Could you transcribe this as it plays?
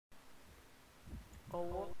Oh,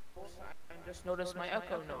 whoops. I just noticed my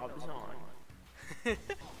echo knob is on.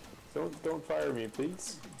 Don't fire me,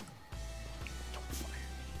 please.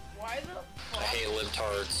 Why the fuck? I hate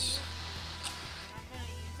libtards.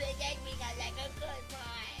 You think we got like a good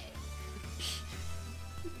boy?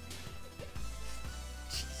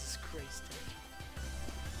 Jesus Christ.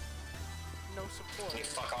 No support. Can you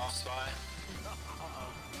fuck off, Spy? Uh-oh.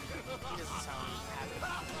 He doesn't sound happy.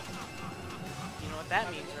 You know what that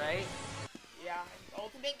means, right? Yeah,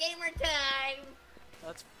 ultimate gamer time!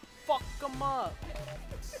 Let's fuck him up.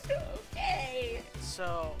 Okay.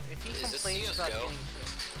 So, if he complains about getting...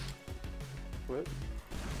 What?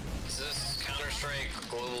 Is this Counter-Strike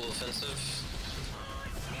Global Offensive?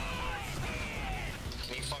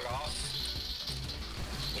 Can you fuck off?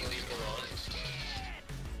 Can you leave it alone?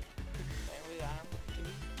 Okay, we got him.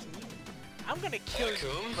 I'm gonna kill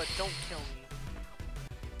you, but don't kill me.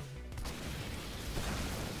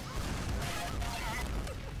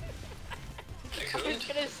 I'm just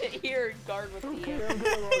gonna sit here and guard with you.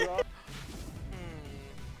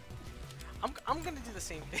 I'm gonna do the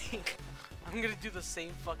same thing. I'm gonna do the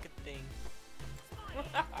same fucking thing.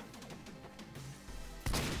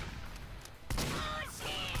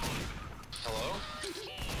 Hello?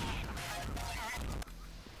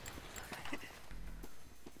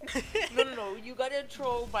 No, you gotta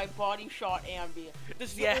troll by body shot Ambi. This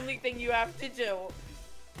is the only thing you have to do.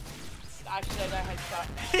 I should have got a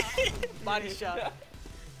headshot. Body shot.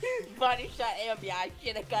 Body shot Ambi, I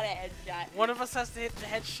should have got a headshot. One of us has to hit the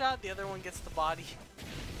headshot, the other one gets the body.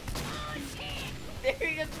 There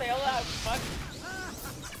you just fail out, fuck.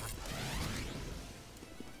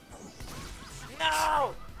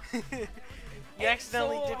 No! You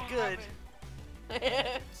accidentally so did good.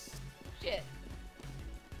 Shit.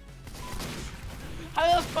 How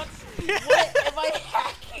the fuck? What am I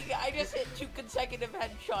hacking? I just hit 2 consecutive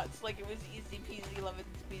headshots like it was easy peasy lemon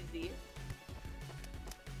squeezy.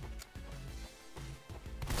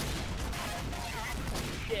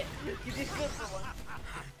 Shit. You just go for one.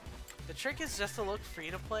 The trick is just to look free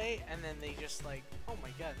to play, and then they just like, oh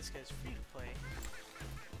my god, this guy's free to play.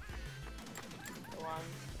 Go on.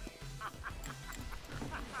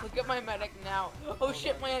 Look at my medic now. Oh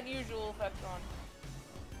shit, my unusual effect's on.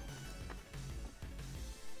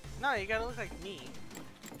 No, you gotta look like me.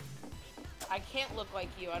 I can't look like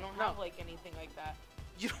you. I don't have like anything like that.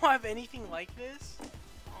 You don't have anything like this?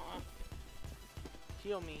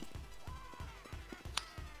 Heal me.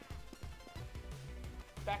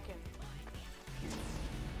 Back in.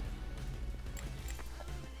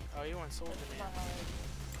 Oh, you want soldier man.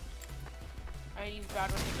 He's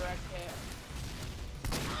bad with the direct hit.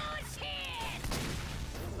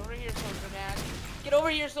 Get over here, soldier man. Get over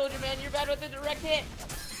here, soldier man. You're bad with the direct hit.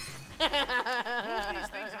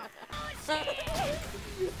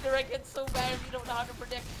 Direct hit's so bad if you don't know how to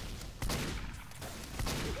predict.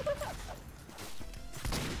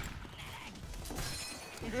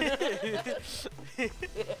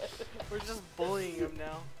 We're just bullying him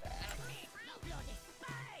now.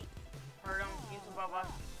 Or don't, he's above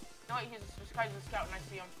us. No, wait, this guy's a scout and I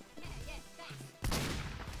see him.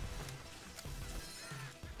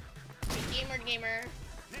 Hey, gamer.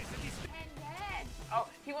 Oh,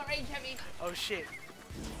 he went rage heavy. Oh shit.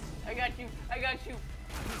 I got you.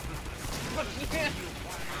 Fuck you.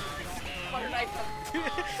 Butter knife him.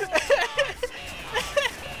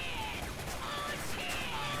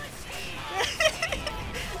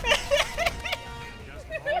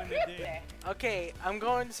 Okay, I'm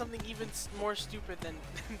going to something even more stupid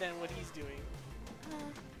than what he's doing.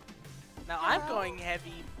 Now I'm going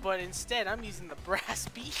heavy, but instead I'm using the brass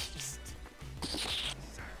beast.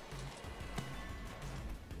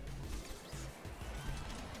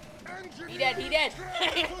 He dead.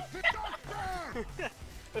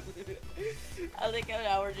 I think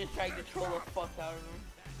now we're just trying to troll the fuck out of him.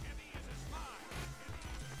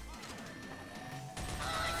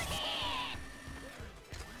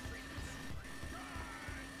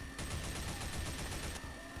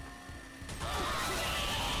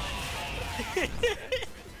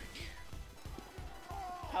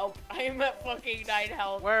 Help! I am at fucking 9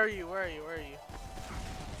 health. Where are you?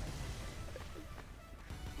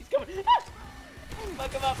 He's coming. Ah!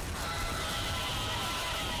 Fuck him up.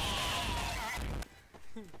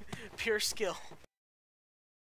 Pure skill.